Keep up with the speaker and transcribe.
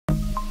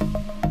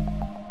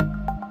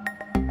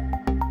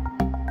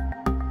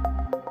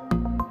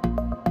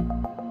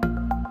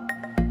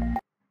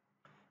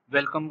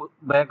Welcome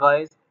back,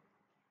 guys.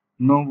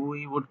 Now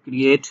we would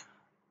create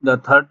the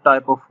third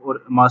type of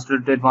master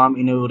data farm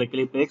in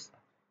Oracle APEX.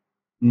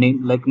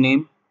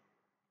 Name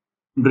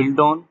drill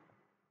down.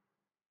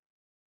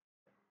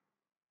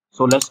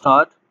 So let's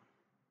start.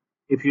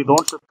 If you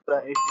not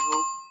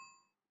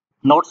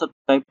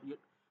subscribe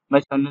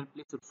my channel,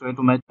 please subscribe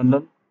to my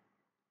channel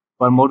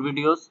for more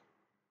videos.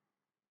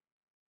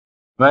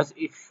 Guys,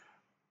 if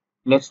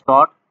let's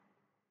start,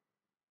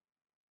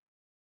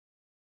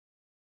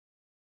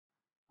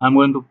 I'm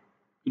going to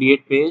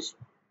create page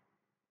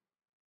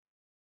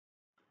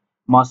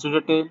master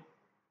detail.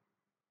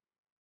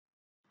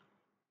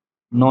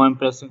 Now I'm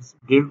pressing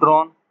drill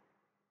down.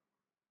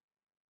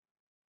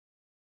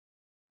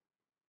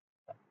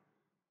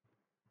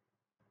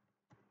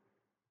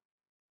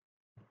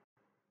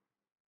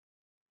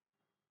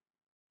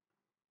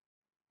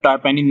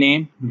 Type any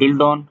name, drill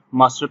down,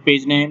 master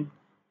page name.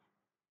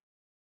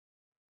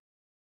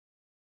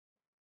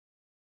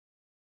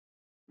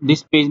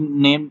 This page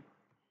name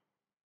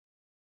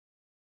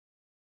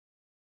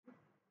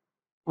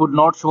would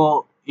not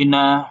show in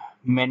a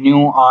menu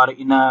or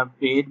in a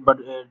page, but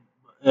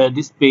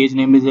this page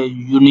name is a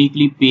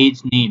uniquely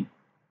page name.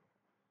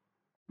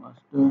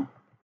 Master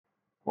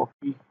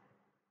copy.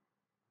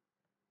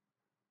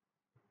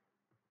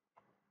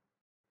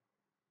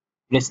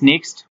 Press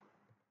next.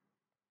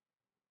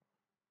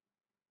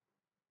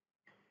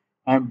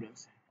 I'm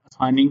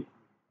assigning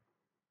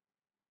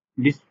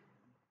this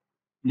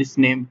this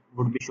name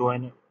would be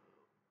shown in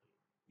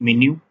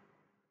menu.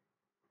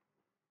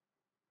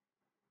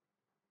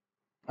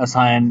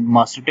 Assign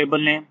master table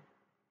name.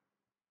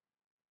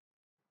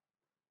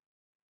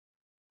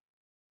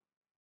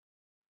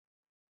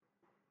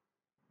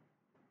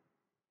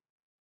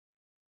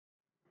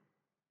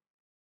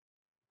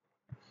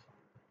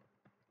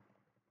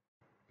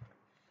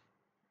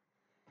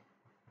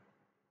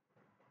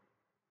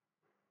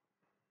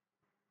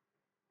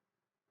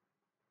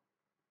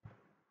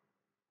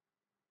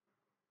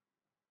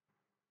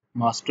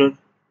 Master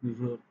this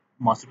is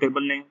master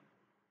table name.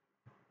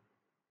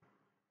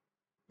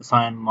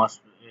 Assign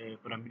master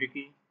primary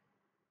key.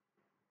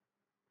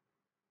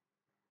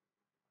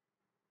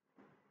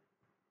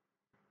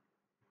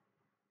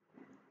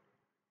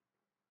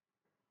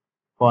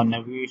 For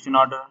navigation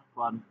order,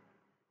 for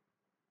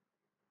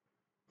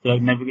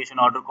select navigation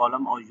order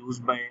column or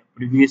used by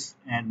previous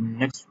and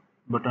next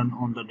button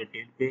on the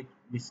detail page,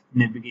 this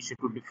navigation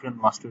to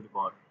different master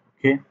record.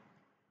 Okay,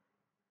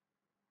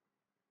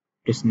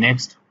 press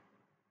next.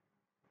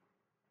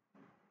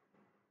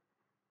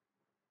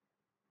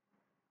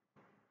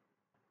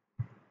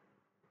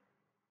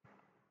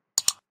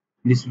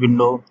 This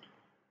window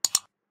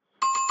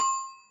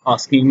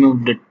asking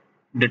you the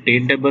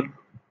detail table.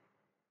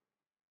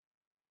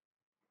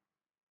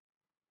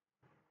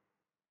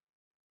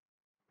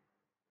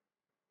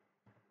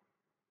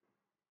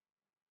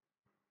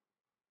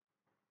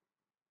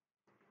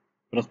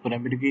 Press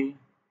primary key.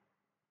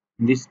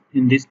 In this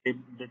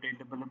detail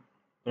table,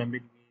 primary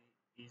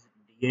key is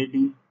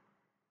DID.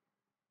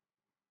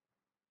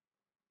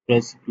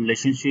 Press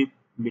relationship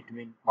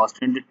between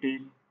master and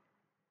detail.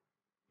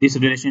 This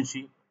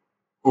relationship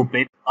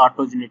opaque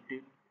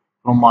auto-generated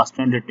from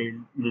master and detail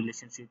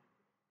relationship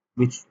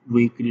which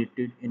we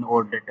created in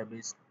our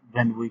database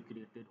when we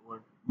created our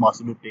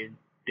master detail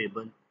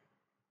table.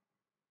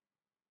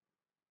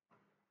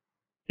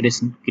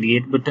 Press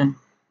create button.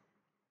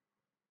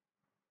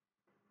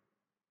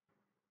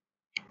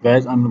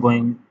 Guys, I'm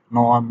going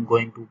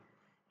to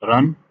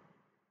run.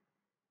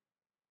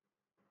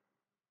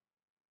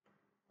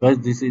 Guys,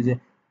 this is a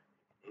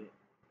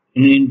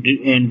in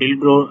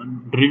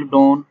drill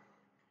down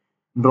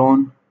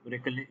drone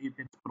Oracle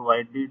APEX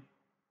provided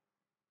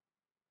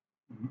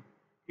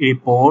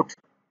report.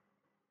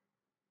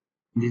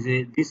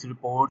 This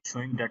report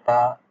showing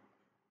data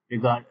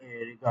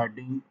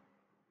regarding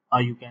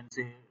you can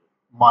say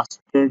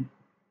master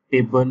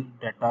table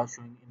data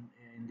showing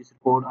in this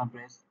report. And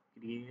press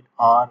create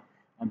or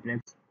and press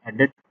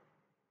edit.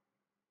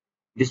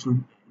 This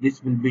will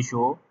be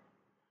show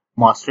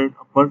mastered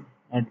upper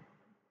and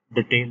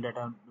detail that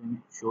I'm going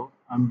to show.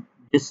 I'm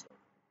just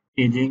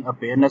changing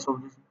awareness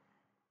of this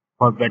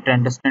for better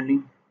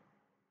understanding.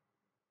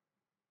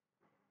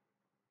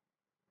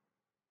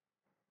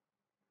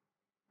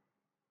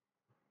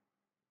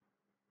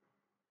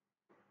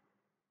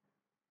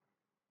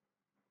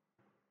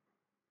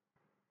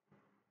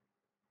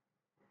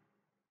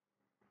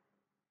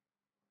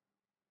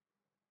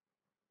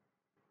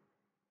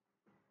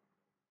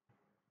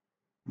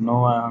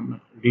 Now I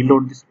am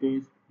reload this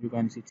page. You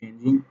can see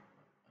changing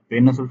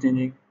awareness of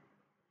changing.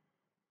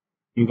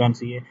 You can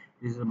see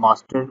this is a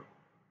master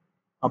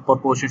upper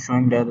portion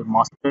showing that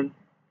master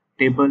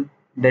table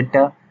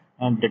data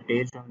and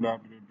detail showing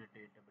that detail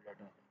table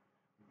data.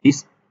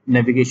 This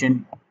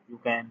navigation you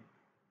can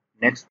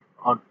next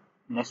or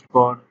next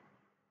code.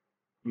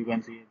 You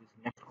can see this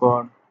next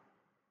code,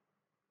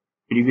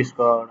 previous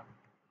code,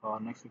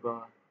 or next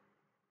code.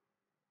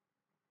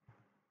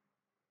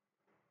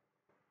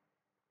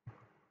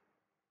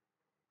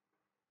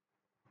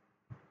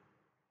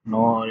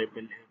 No,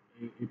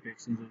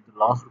 Apex is the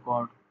last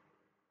record.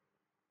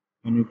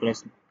 When you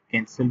press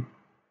cancel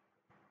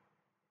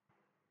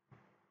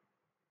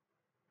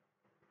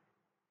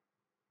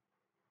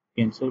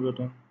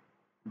button,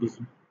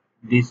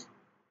 this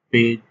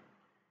page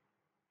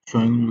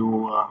showing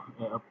you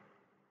a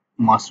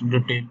master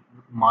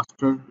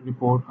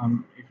report.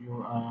 If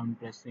you I am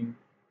pressing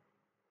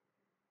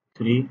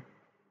 3,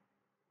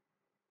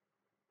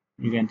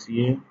 you can see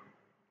here.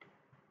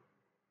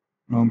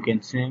 Now I'm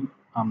canceling.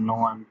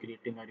 Now I'm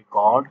creating a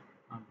record.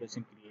 I'm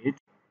pressing create.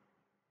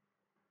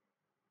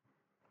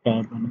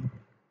 Tab and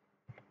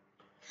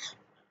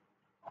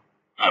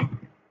um,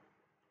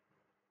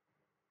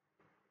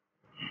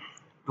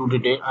 to the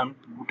date. I'm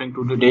putting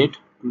to the date.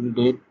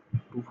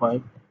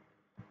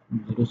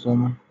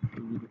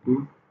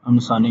 25/07/2022. I'm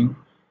signing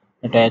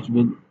attached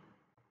with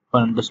for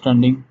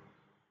understanding.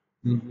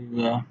 This is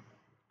a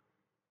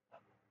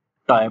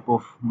type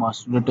of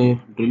master detail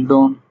drill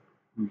down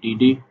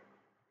DD.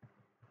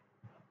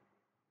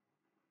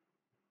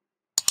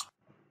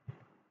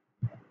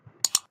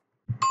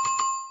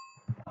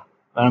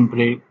 When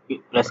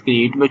press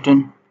create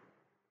button,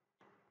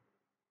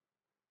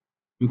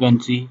 you can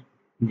see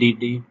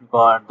DD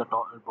record at the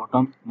top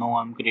bottom. Now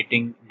I'm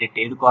creating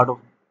detail record of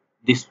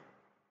this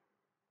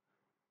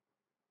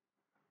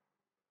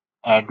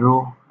add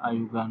row.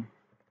 You can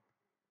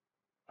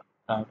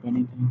type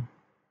anything.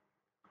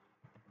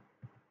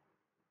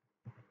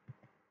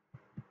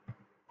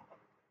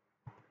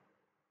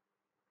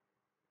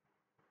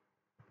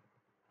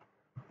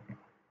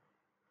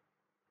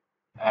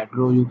 Add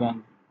row, you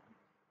can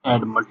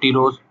add multi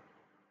rows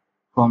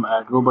from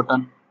add row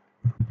button.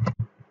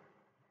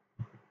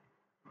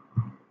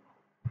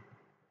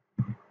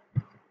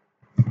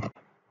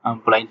 I'm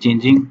applying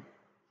changing.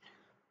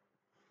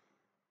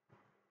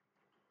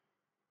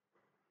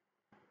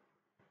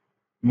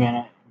 When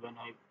I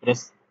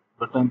press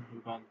button,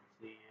 you can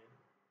see here.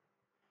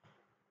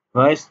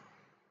 Guys,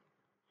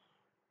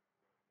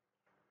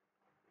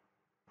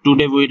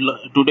 today we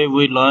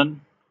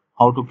learn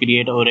how to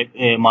create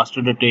a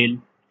master detail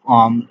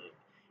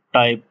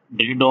type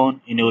drill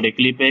down in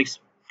Oracle APEX.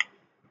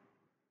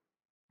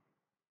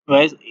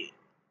 Guys,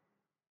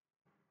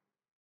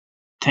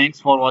 thanks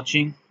for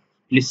watching.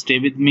 Please stay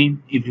with me.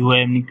 If you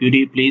have any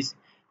query, please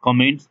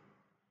comment.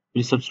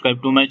 Please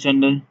subscribe to my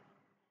channel.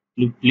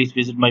 Please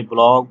visit my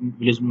blog,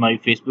 visit my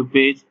Facebook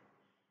page.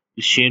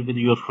 Share with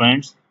your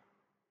friends.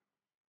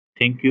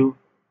 Thank you.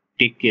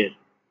 Take care.